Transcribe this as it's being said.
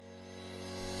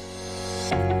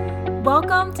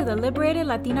Welcome to the Liberated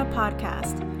Latina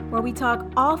podcast, where we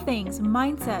talk all things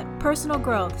mindset, personal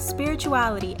growth,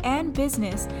 spirituality, and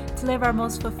business to live our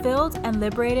most fulfilled and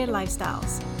liberated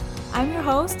lifestyles. I'm your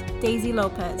host, Daisy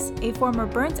Lopez, a former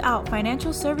burnt-out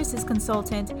financial services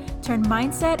consultant turned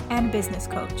mindset and business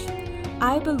coach.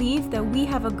 I believe that we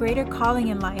have a greater calling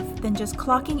in life than just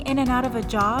clocking in and out of a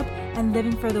job and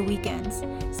living for the weekends.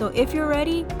 So if you're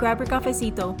ready, grab your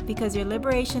cafecito because your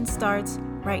liberation starts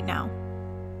right now.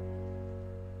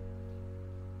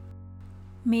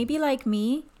 Maybe like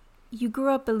me, you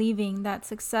grew up believing that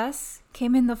success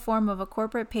came in the form of a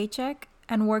corporate paycheck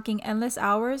and working endless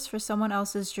hours for someone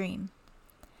else's dream.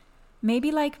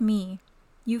 Maybe like me,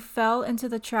 you fell into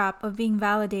the trap of being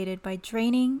validated by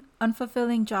draining,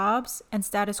 unfulfilling jobs and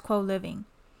status quo living.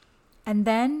 And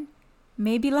then,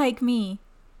 maybe like me,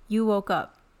 you woke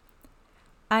up.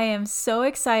 I am so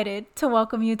excited to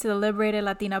welcome you to the Liberated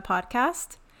Latina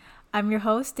podcast. I'm your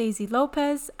host, Daisy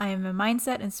Lopez. I am a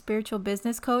mindset and spiritual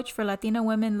business coach for Latina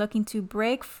women looking to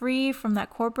break free from that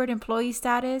corporate employee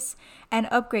status and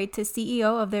upgrade to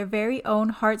CEO of their very own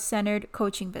heart-centered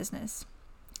coaching business.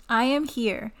 I am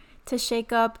here to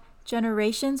shake up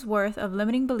generations worth of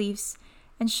limiting beliefs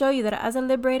and show you that as a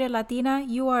liberated Latina,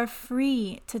 you are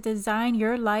free to design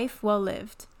your life well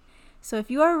lived. So if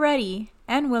you are ready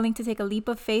and willing to take a leap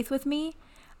of faith with me,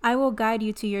 I will guide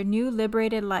you to your new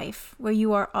liberated life where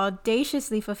you are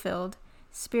audaciously fulfilled,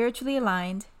 spiritually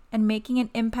aligned, and making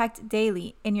an impact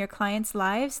daily in your clients'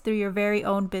 lives through your very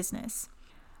own business.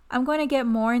 I'm going to get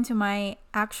more into my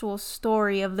actual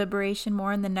story of liberation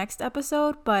more in the next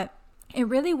episode, but it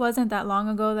really wasn't that long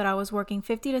ago that I was working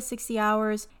 50 to 60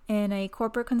 hours in a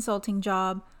corporate consulting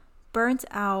job, burnt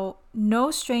out, no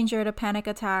stranger to panic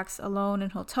attacks, alone in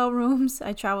hotel rooms.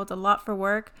 I traveled a lot for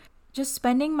work. Just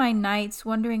spending my nights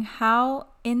wondering how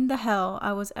in the hell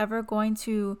I was ever going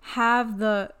to have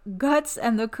the guts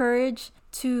and the courage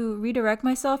to redirect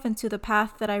myself into the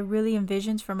path that I really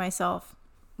envisioned for myself.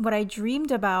 What I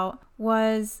dreamed about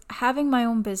was having my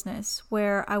own business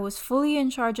where I was fully in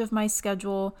charge of my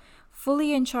schedule,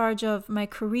 fully in charge of my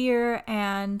career,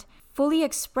 and fully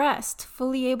expressed,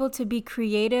 fully able to be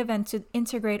creative and to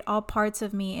integrate all parts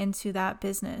of me into that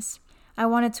business. I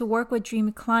wanted to work with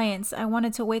dream clients. I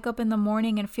wanted to wake up in the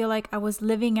morning and feel like I was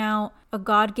living out a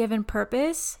God-given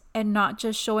purpose and not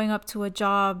just showing up to a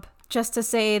job just to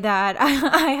say that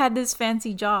I had this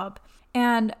fancy job.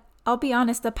 And I'll be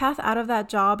honest, the path out of that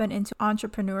job and into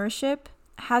entrepreneurship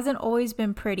hasn't always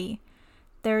been pretty.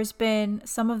 There's been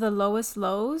some of the lowest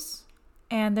lows,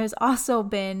 and there's also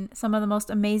been some of the most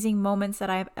amazing moments that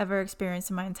I've ever experienced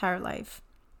in my entire life.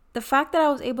 The fact that I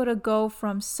was able to go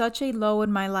from such a low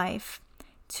in my life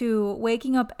to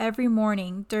waking up every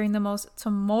morning during the most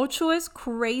tumultuous,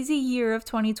 crazy year of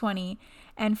 2020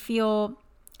 and feel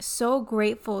so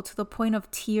grateful to the point of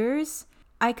tears,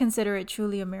 I consider it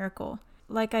truly a miracle.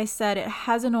 Like I said, it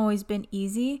hasn't always been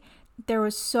easy. There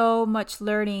was so much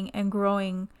learning and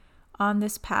growing on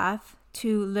this path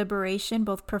to liberation,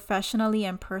 both professionally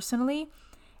and personally.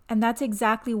 And that's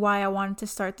exactly why I wanted to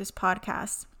start this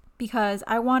podcast. Because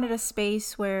I wanted a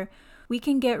space where we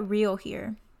can get real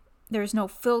here. There's no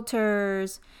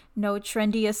filters, no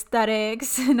trendy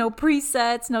aesthetics, no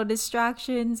presets, no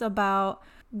distractions about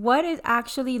what it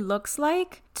actually looks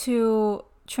like to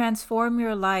transform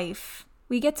your life.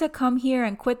 We get to come here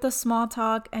and quit the small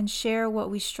talk and share what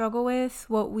we struggle with,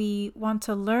 what we want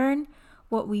to learn,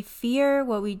 what we fear,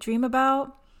 what we dream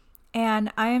about.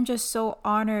 And I am just so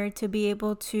honored to be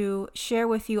able to share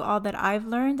with you all that I've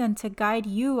learned and to guide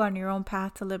you on your own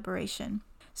path to liberation.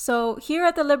 So here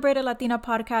at the Liberated Latina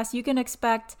podcast, you can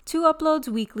expect 2 uploads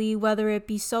weekly, whether it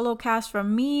be solo cast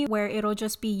from me, where it'll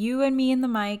just be you and me in the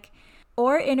mic,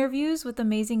 or interviews with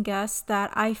amazing guests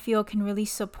that I feel can really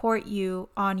support you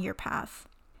on your path.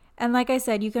 And like I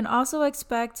said, you can also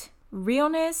expect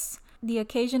realness, the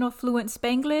occasional fluent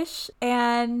Spanglish,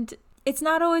 and it's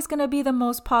not always going to be the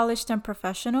most polished and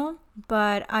professional,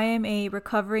 but I am a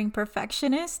recovering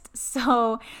perfectionist,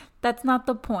 so that's not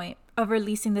the point of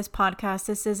releasing this podcast.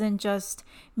 This isn't just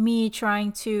me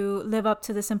trying to live up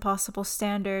to this impossible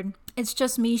standard. It's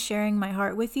just me sharing my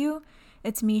heart with you.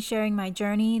 It's me sharing my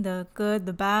journey, the good,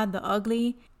 the bad, the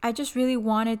ugly. I just really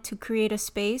wanted to create a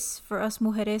space for us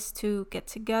mujeres to get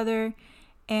together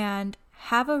and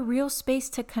have a real space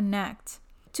to connect.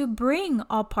 To bring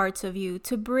all parts of you,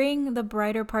 to bring the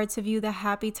brighter parts of you, the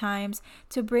happy times,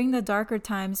 to bring the darker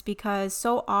times, because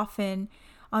so often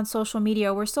on social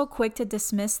media, we're so quick to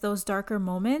dismiss those darker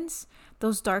moments,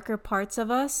 those darker parts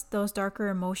of us, those darker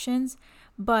emotions.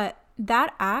 But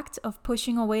that act of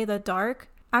pushing away the dark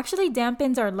actually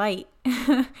dampens our light.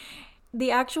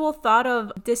 the actual thought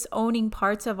of disowning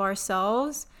parts of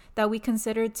ourselves that we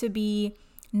consider to be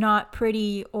not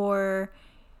pretty or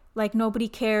like nobody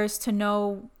cares to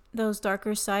know those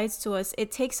darker sides to us,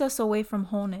 it takes us away from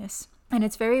wholeness. And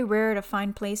it's very rare to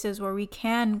find places where we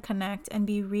can connect and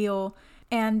be real.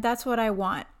 And that's what I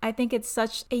want. I think it's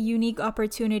such a unique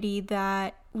opportunity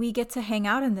that we get to hang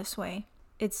out in this way.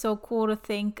 It's so cool to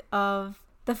think of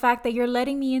the fact that you're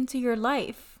letting me into your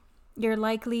life. You're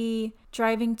likely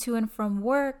driving to and from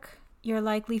work. You're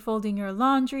likely folding your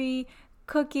laundry,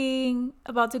 cooking,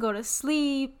 about to go to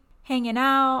sleep, hanging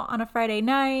out on a Friday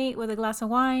night with a glass of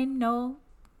wine. No,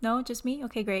 just me?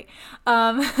 Okay, great.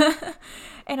 And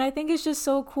I think it's just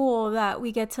so cool that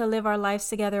we get to live our lives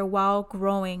together while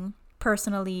growing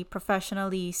personally,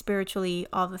 professionally, spiritually,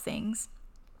 all the things.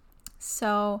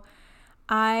 So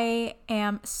I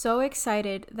am so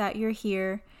excited that you're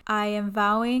here. I am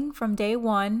vowing from day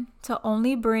one to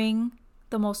only bring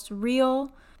the most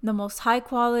real, the most high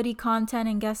quality content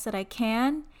and guests that I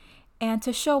can, and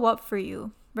to show up for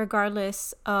you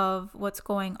regardless of what's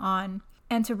going on,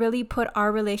 and to really put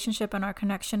our relationship and our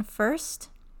connection first.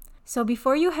 So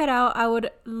before you head out, I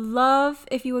would love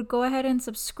if you would go ahead and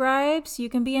subscribe so you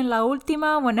can be in La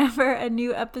Última whenever a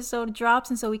new episode drops,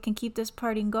 and so we can keep this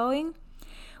party going.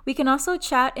 We can also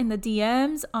chat in the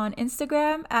DMs on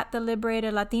Instagram at The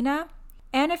Liberated Latina.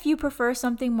 And if you prefer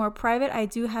something more private, I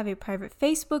do have a private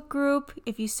Facebook group.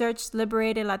 If you search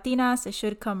Liberated Latinas, it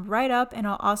should come right up, and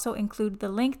I'll also include the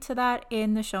link to that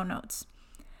in the show notes.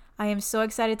 I am so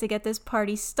excited to get this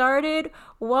party started.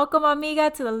 Welcome,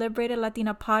 amiga, to the Liberated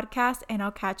Latina podcast, and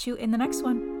I'll catch you in the next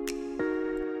one.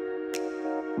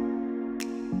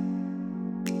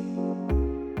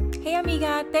 Hey,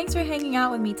 amiga, thanks for hanging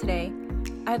out with me today.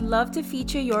 I'd love to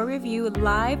feature your review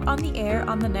live on the air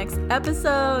on the next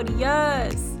episode.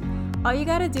 Yes! All you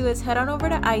gotta do is head on over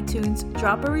to iTunes,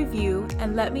 drop a review,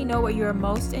 and let me know what you're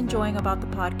most enjoying about the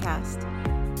podcast.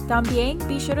 También,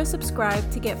 be sure to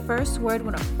subscribe to get first word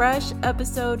when a fresh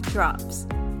episode drops.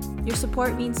 Your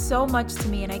support means so much to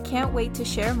me, and I can't wait to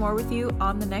share more with you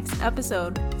on the next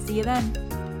episode. See you then.